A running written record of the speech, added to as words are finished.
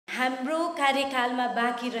हाम्रो कार्यकालमा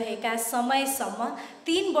बाँकी रहेका समयसम्म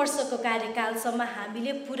 3 वर्षको कार्यकालसम्म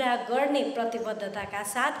हामीले पुरा गर्ने प्रतिबद्धताका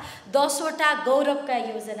साथ 10 वटा गौरवका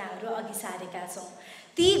योजनाहरू अघि सारेका छौँ।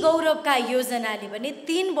 ती गौरवका योजनाले पनि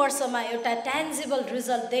 3 वर्षमा एउटा ट्यान्जिबल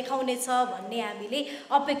रिजल्ट देखाउनेछ भन्ने हामीले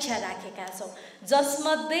अपेक्षा राखेका छौँ।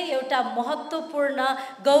 जसमध्ये एउटा महत्त्वपूर्ण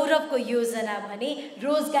गौरवको योजना भने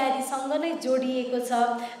रोजगारीसँग नै जोडिएको छ।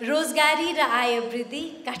 रोजगारी र आय वृद्धि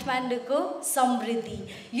काठमाडौँको समृद्धि,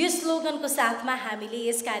 यो स्लोगनको साथमा हामीले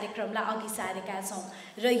यस कार्यक्रमलाई अघि सारेका छौँ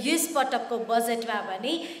र यस पटकको बजेटमा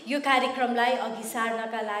भने यो कार्यक्रमलाई अघि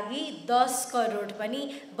सार्नका लागि 10 करोड पनि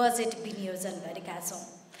बजेट विनियोजन गरेका छौँ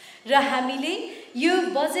र हामीले यो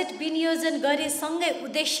बजेट विनियोजन गरेसँगै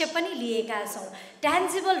उद्देश्य पनि लिएका छौँ।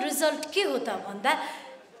 ट्यान्जिबल रिजल्ट के हो त भन्दा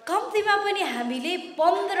कम्तीमा पनि हामीले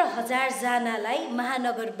 15,000 जनालाई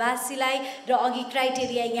महानगरवासीलाई र अघि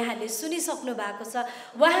क्राइटेरिया यहाँले सुनिसक्नु भएको छ,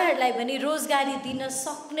 उहाँहरूलाई पनि रोजगारी दिन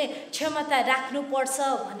सक्ने क्षमता राख्नुपर्छ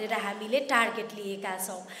भनेर हामीले टार्गेट लिएका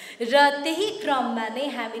छौँ र त्यही क्रममा नै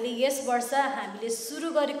हामीले यस वर्ष हामीले सुरु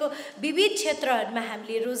गरेको विविध क्षेत्रहरूमा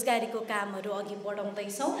हामीले रोजगारीको कामहरू अघि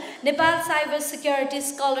बढाउँदैछौँ। Nepal cyber security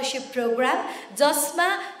scholarship programme, जसमा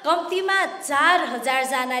कम्तीमा 4,000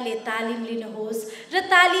 जनाले तालिम लिनुहोस् र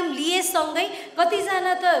तालिम लिएसँगै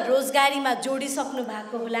कतिजना त रोजगारीमा जोडिसक्नु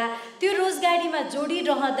भएको होला। त्यो रोजगारीमा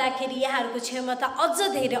जोडिरहँदाखेरि यहाँहरूको क्षमता अझ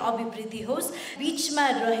धेरै अभिवृद्धि होस्। बिचमा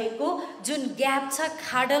रहेको जुन ग्याप छ,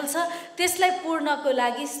 खाडल छ, त्यसलाई पूर्णको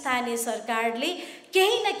लागि स्थानीय सरकारले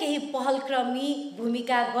केही न केही पहलक्रमी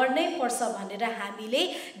भूमिका गर्नै पर्छ भनेर हामीले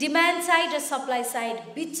डिमान्ड साइड र सप्लाई साइड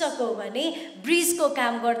बिचको भने ब्रिजको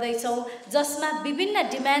काम गर्दैछौँ, जसमा विभिन्न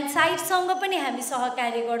डिमान्ड साइडसँग पनि हामी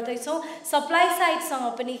सहकार्य गर्दैछौँ, सप्लाई साइडसँग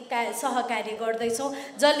पनि सहकार्य गर्दैछौँ,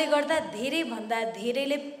 जसले गर्दा धेरैभन्दा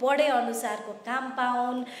धेरैले पढे अनुसारको काम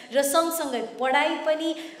पाउन् र सँगसँगै पढाइ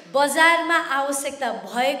पनि बजारमा आवश्यकता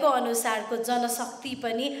भएको अनुसारको जनशक्ति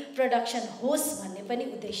पनि प्रोडक्सन होस् भन्ने पनि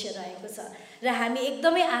उद्देश्य रहेको छ र हामी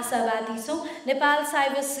एकदमै आशावादी छौँ। नेपाल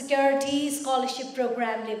साइबर सिक्युरिटी स्कलरसिप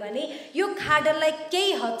प्रोग्रामले भने यो खाडललाई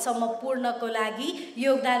केही हदसम्म पूर्णको लागि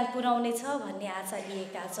योगदान पुर्याउनेछ भन्ने आशा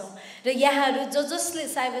लिएका छौँ र यहाँहरू जसले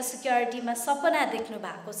साइबर सिक्युरिटीमा सपना देख्नु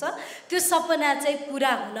भएको छ, त्यो सपना चाहिँ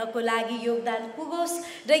पुरा हुनको लागि योगदान पुगोस्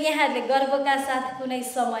र यहाँहरूले गर्वका साथ कुनै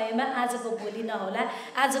समयमा आजको भोलि नहोला,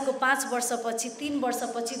 आजको 5 वर्षपछि, 3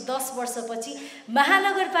 वर्षपछि, 10 वर्षपछि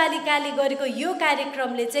महानगरपालिकाले गरेको यो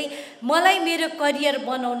कार्यक्रमले चाहिँ मलाई मेरो करियर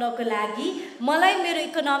बनाउनको लागि, मलाई मेरो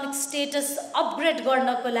इकोनोमिक स्टेटस अपग्रेड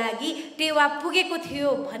गर्नको लागि टेवा पुगेको थियो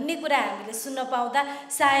भन्ने कुरा हामीले सुन्न पाउँदा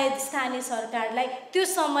सायद स्थानीय सरकारलाई त्यो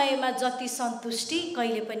समयमा जति सन्तुष्टि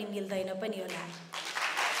कहिले पनि मिल्दैन पनि होला।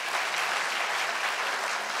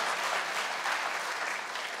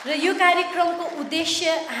 र यो कार्यक्रमको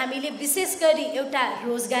उद्देश्य हामीले विशेष गरी एउटा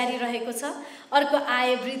रोजगारी रहेको छ, अर्को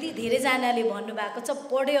आय वृद्धि। धेरैजनाले भन्नुभएको छ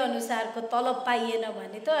पढे अनुसारको तलब पाइएन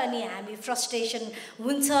भने त अनि हामी फ्रस्ट्रेसन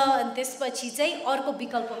हुन्छ, अनि त्यसपछि चाहिँ अर्को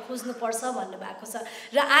विकल्प खोज्नुपर्छ भन्नुभएको छ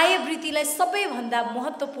र आय वृद्धिलाई सबैभन्दा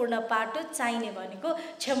महत्त्वपूर्ण पाटो चाहिने भनेको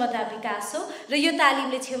क्षमता विकास हो र यो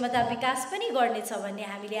तालिमले क्षमता विकास पनि गर्नेछ भन्ने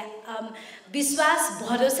हामीले विश्वास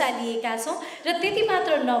भरोसा लिएका छौँ र त्यति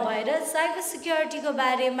मात्र नभएर साइबर सिक्युरिटीको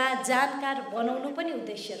बारेमा जानकार बनाउनु पनि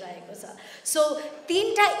उद्देश्य रहेको छ। सो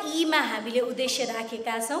 3टा ईमा हामीले उद्देश्य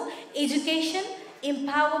राखेका छौँ, एजुकेसन,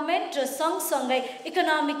 इम्पावरमेन्ट र सँगसँगै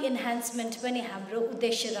इकोनोमिक इन्हान्समेन्ट पनि हाम्रो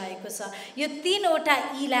उद्देश्य रहेको छ। यो 3वटा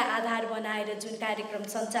ईलाई आधार बनाएर जुन कार्यक्रम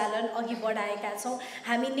सञ्चालन अघि बढाएका छौँ,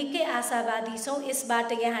 हामी निकै आशावादी छौँ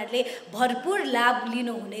यसबाट यहाँहरूले भरपूर लाभ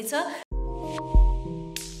लिनुहुनेछ।